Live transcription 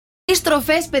Τις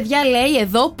τροφές, παιδιά, λέει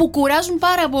εδώ, που κουράζουν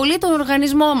πάρα πολύ τον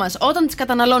οργανισμό μας όταν τις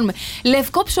καταναλώνουμε.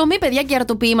 Λευκό ψωμί, παιδιά, και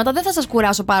αρτοποιήματα δεν θα σας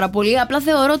κουράσω πάρα πολύ. Απλά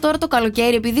θεωρώ τώρα το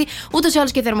καλοκαίρι, επειδή ούτως ή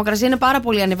άλλως και η θερμοκρασία είναι πάρα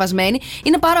πολύ ανεβασμένη,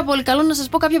 είναι πάρα πολύ καλό να σας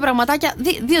πω κάποια πραγματάκια.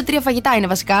 2-3 φαγητά είναι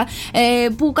βασικά,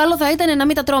 που καλό θα ήταν να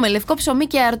μην τα τρώμε. Λευκό ψωμί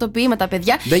και αρτοποιήματα,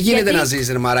 παιδιά. Δεν γίνεται να ζεις,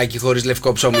 ρε μαράκι, χωρίς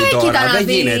λευκό ψωμί τώρα. Κοίτα, δεν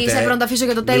γίνεται. Σε να τα αφήσω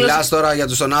για το τέλος. Μιλάς τώρα για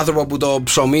τον άνθρωπο που το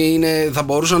ψωμί είναι, θα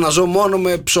μπορούσα να ζω μόνο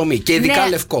με ψωμί και ειδικά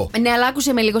λευκό. Ναι, αλλά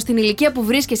άκουσε με λίγο. Στην ηλικία που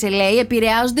βρίσκεσαι, λέει,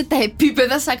 επηρεάζονται τα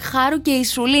επίπεδα σακχάρου και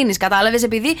ισουλίνης. Κατάλαβες,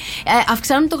 επειδή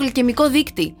αυξάνουν το γλυκαιμικό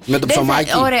δείκτη. Με το ψωμάκι.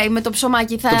 Ωραία, με το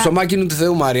ψωμάκι. Το ψωμάκι είναι του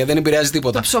Θεού, Μάρια, δεν επηρεάζει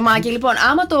τίποτα. Το ψωμάκι, λοιπόν,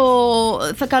 άμα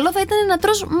καλό θα ήταν να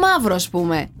τρως μαύρο, ας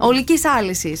πούμε. Ολικής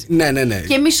άλυσης. Ναι.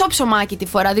 Και μισό ψωμάκι τη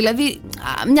φορά. Δηλαδή,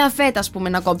 μια φέτα, ας πούμε,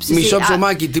 να κόψεις. Μισό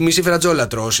ψωμάκι, τη μισή φρατζόλα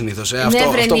τρώω συνήθως.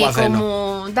 Αυτό παθαίνω.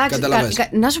 Εντάξει,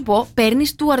 να σου πω,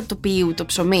 παίρνεις του αρτοποιείου το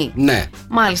ψωμί. Ναι.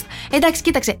 Μάλιστα. Εντάξει,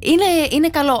 κοίταξε, είναι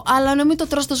καλό, αλλά να μην το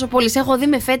τρως τόσο πολύ. Σε έχω δει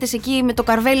με φέτες εκεί με το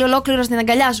καρβέλι ολόκληρο στην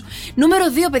αγκαλιά σου. Νούμερο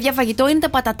 2, παιδιά, φαγητό είναι τα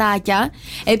πατατάκια.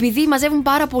 Επειδή μαζεύουν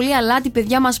πάρα πολύ αλάτι,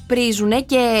 παιδιά, μας πρίζουνε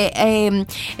και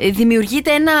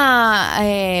δημιουργείται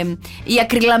η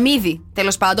ακριλαμίδη,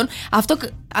 τέλος πάντων. Αυτό.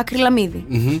 Ακριλαμίδη.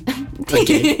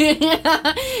 Okay.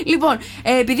 Λοιπόν,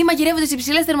 επειδή μαγειρεύονται σε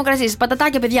υψηλές θερμοκρασίες,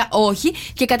 πατατάκια, παιδιά, όχι.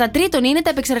 Και κατά τρίτον είναι τα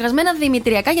επεξεργασμένα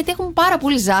δημητριακά, γιατί έχουν πάρα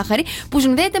πολύ ζάχαρη που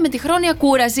συνδέεται με τη χρόνια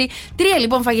κούραση. 3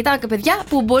 λοιπόν φαγητά, παιδιά,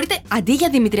 που μπορείτε αντί για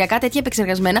δημητριακά τέτοια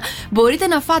επεξεργασμένα, μπορείτε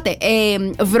να φάτε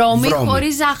βρώμη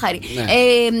χωρίς ζάχαρη. Ναι.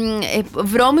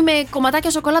 Βρώμη με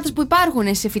κομματάκια σοκολάτας που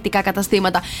υπάρχουν σε φυτικά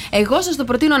καταστήματα. Εγώ σας το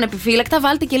προτείνω ανεπιφύλακτα.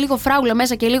 Βάλτε και λίγο φράουλα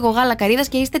μέσα και λίγο γάλα καρύδας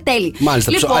και είστε τέλειοι.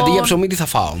 Μάλιστα. Λοιπόν, αντί για ψωμί, τι θα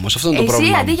φάω όμως? Αυτό είναι το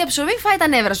πρόβλημα. Εσύ αντί για ψωμί, φάει τα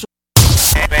νεύρα σου.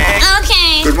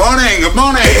 Okay. Good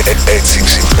morning. Έτσι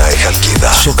ξυπνάει η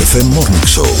Χαλκίδα. Στο Cafe Morning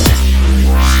Show.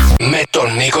 Με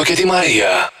τον Νίκο και τη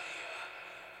Μαρία.